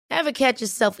Ever catch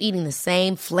yourself eating the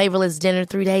same flavorless dinner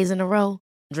 3 days in a row?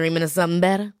 Dreaming of something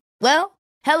better? Well,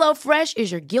 HelloFresh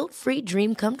is your guilt-free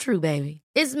dream come true, baby.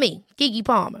 It's me, Keke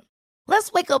Palmer.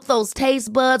 Let's wake up those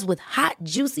taste buds with hot,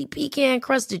 juicy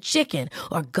pecan-crusted chicken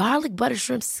or garlic butter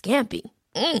shrimp scampi.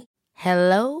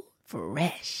 Hello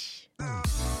Fresh.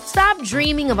 Stop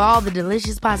dreaming of all the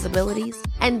delicious possibilities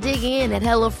and dig in at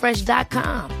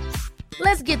HelloFresh.com.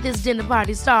 Let's get this dinner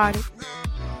party started.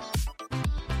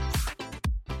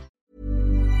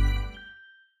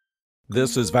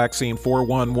 This is Vaccine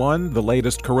 411, the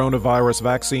latest coronavirus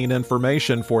vaccine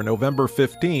information for November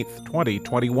 15th,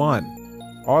 2021.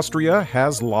 Austria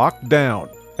has locked down,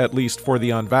 at least for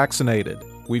the unvaccinated.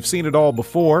 We've seen it all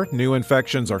before. New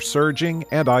infections are surging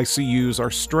and ICUs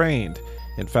are strained.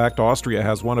 In fact, Austria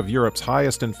has one of Europe's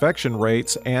highest infection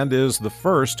rates and is the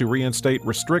first to reinstate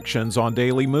restrictions on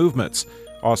daily movements.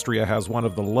 Austria has one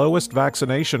of the lowest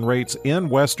vaccination rates in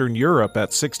Western Europe at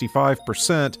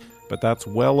 65%, but that's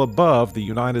well above the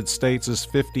United States'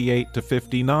 58 to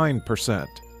 59%.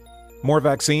 More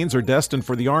vaccines are destined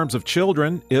for the arms of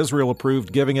children. Israel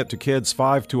approved giving it to kids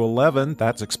 5 to 11.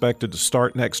 That's expected to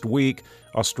start next week.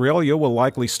 Australia will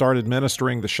likely start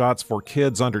administering the shots for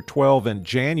kids under 12 in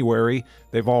January.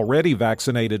 They've already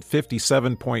vaccinated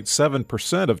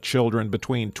 57.7% of children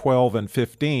between 12 and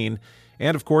 15.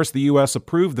 And of course, the U.S.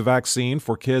 approved the vaccine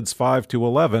for kids 5 to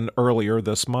 11 earlier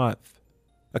this month.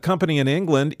 A company in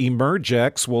England,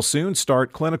 Emergex, will soon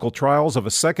start clinical trials of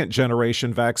a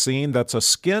second-generation vaccine that's a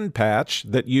skin patch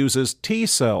that uses T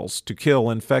cells to kill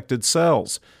infected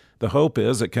cells. The hope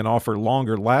is it can offer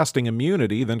longer-lasting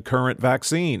immunity than current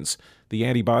vaccines. The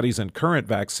antibodies in current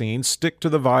vaccines stick to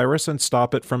the virus and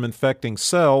stop it from infecting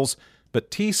cells, but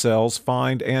T cells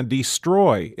find and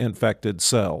destroy infected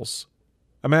cells.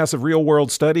 A massive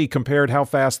real-world study compared how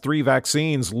fast 3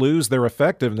 vaccines lose their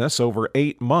effectiveness over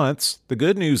 8 months. The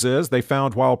good news is they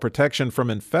found while protection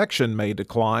from infection may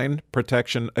decline,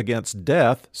 protection against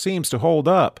death seems to hold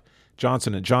up.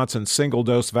 Johnson & Johnson's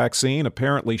single-dose vaccine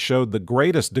apparently showed the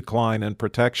greatest decline in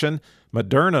protection.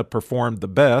 Moderna performed the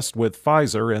best, with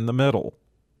Pfizer in the middle.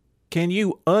 Can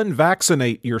you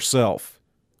unvaccinate yourself?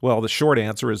 Well, the short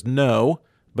answer is no,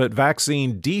 but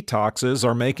vaccine detoxes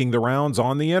are making the rounds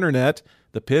on the internet.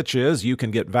 The pitch is you can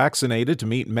get vaccinated to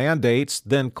meet mandates,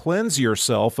 then cleanse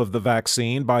yourself of the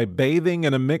vaccine by bathing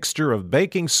in a mixture of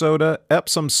baking soda,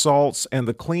 Epsom salts, and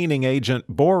the cleaning agent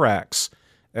borax.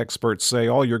 Experts say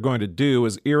all you're going to do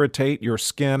is irritate your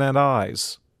skin and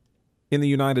eyes. In the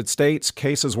United States,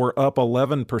 cases were up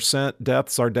 11%,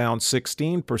 deaths are down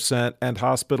 16%, and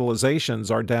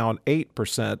hospitalizations are down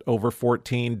 8% over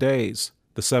 14 days.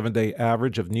 The 7-day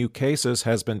average of new cases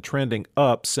has been trending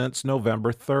up since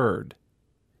November 3rd.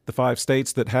 The 5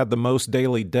 states that had the most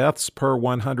daily deaths per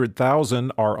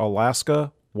 100,000 are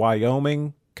Alaska,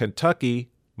 Wyoming,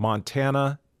 Kentucky,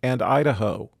 Montana, and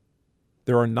Idaho.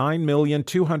 There are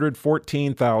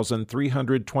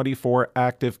 9,214,324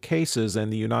 active cases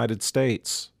in the United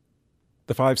States.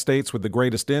 The 5 states with the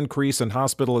greatest increase in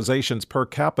hospitalizations per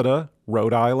capita: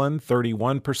 Rhode Island,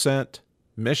 31%,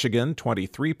 Michigan,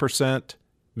 23%,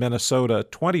 Minnesota,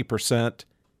 20%,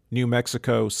 New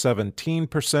Mexico,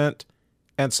 17%,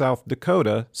 and South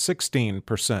Dakota,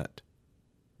 16%.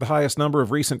 The highest number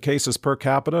of recent cases per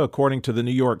capita, according to the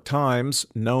New York Times: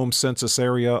 Nome Census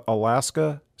Area,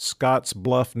 Alaska; Scotts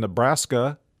Bluff,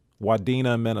 Nebraska;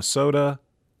 Wadena, Minnesota;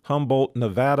 Humboldt,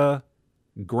 Nevada;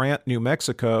 Grant, New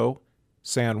Mexico;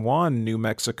 San Juan, New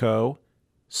Mexico;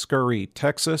 Scurry,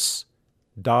 Texas;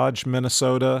 Dodge,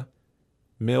 Minnesota;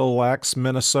 Mille Lacs,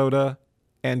 Minnesota;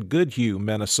 and Goodhue,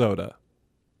 Minnesota.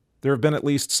 There have been at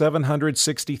least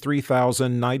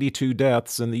 763,092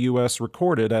 deaths in the U.S.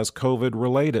 recorded as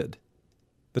COVID-related.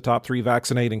 The top 3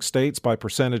 vaccinating states by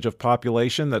percentage of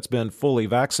population that's been fully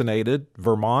vaccinated: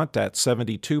 Vermont at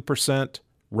 72%,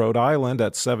 Rhode Island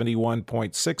at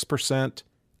 71.6%,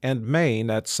 and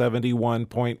Maine at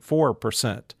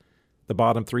 71.4%. The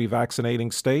bottom 3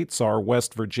 vaccinating states are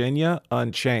West Virginia,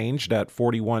 unchanged at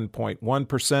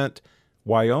 41.1%,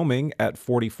 Wyoming at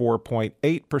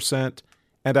 44.8%,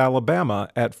 and Alabama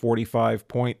at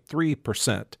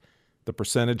 45.3%. The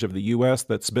percentage of the U.S.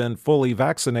 that's been fully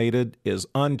vaccinated is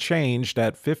unchanged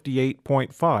at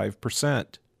 58.5%.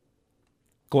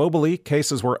 Globally,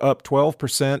 cases were up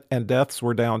 12% and deaths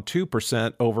were down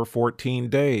 2% over 14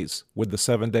 days, with the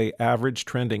 7-day average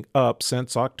trending up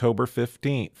since October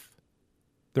 15th.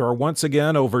 There are once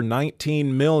again over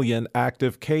 19 million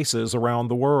active cases around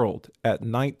the world, at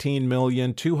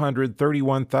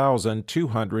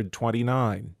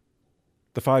 19,231,229.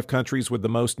 The 5 countries with the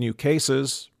most new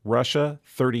cases: Russia,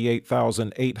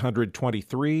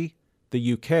 38,823,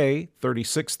 The UK,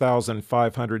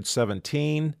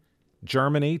 36,517.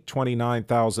 Germany,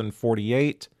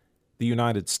 29,048. The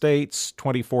United States,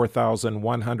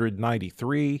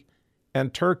 24,193.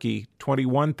 And Turkey,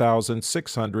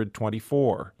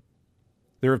 21,624.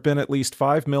 There have been at least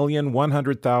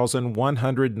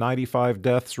 5,100,195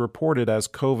 deaths reported as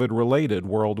COVID-related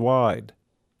worldwide.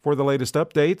 For the latest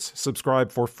updates,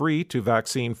 subscribe for free to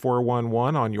Vaccine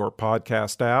 411 on your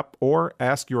podcast app or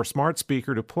ask your smart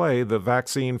speaker to play the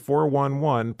Vaccine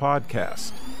 411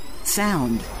 podcast.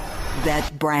 Sound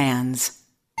that brands.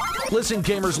 Listen,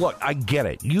 gamers, look, I get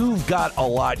it. You've got a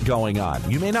lot going on.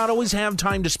 You may not always have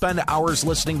time to spend hours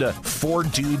listening to four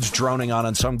dudes droning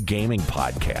on some gaming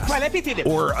podcast.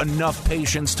 Or enough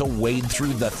patience to wade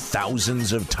through the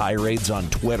thousands of tirades on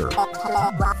Twitter.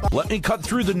 Let me cut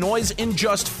through the noise in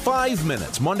just 5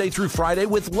 minutes, Monday through Friday,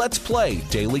 with Let's Play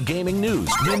Daily Gaming News.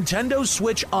 Nintendo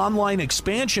Switch Online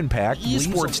Expansion Pack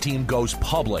esports team goes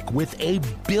public with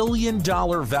 $1 billion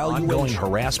valuation. Ongoing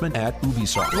harassment at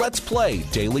Ubisoft. Let's Play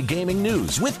Daily Gaming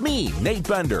News with me, Nate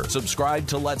Bender. Subscribe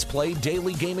to Let's Play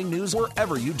Daily Gaming News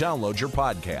wherever you download your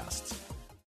podcasts.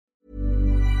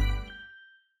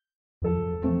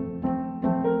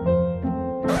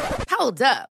 Hold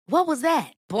up. What was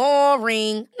that?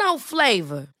 Boring. No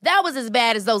flavor. That was as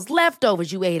bad as those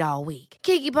leftovers you ate all week.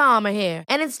 Keke Palmer here,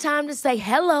 and it's time to say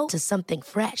hello to something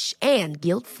fresh and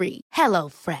guilt-free. Hello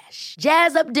Fresh.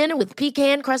 Jazz up dinner with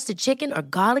pecan-crusted chicken or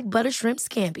garlic butter shrimp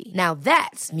scampi. Now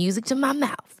that's music to my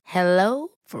mouth. Hello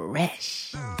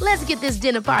Fresh. Let's get this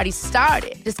dinner party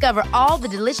started. Discover all the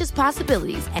delicious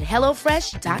possibilities at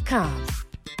HelloFresh.com.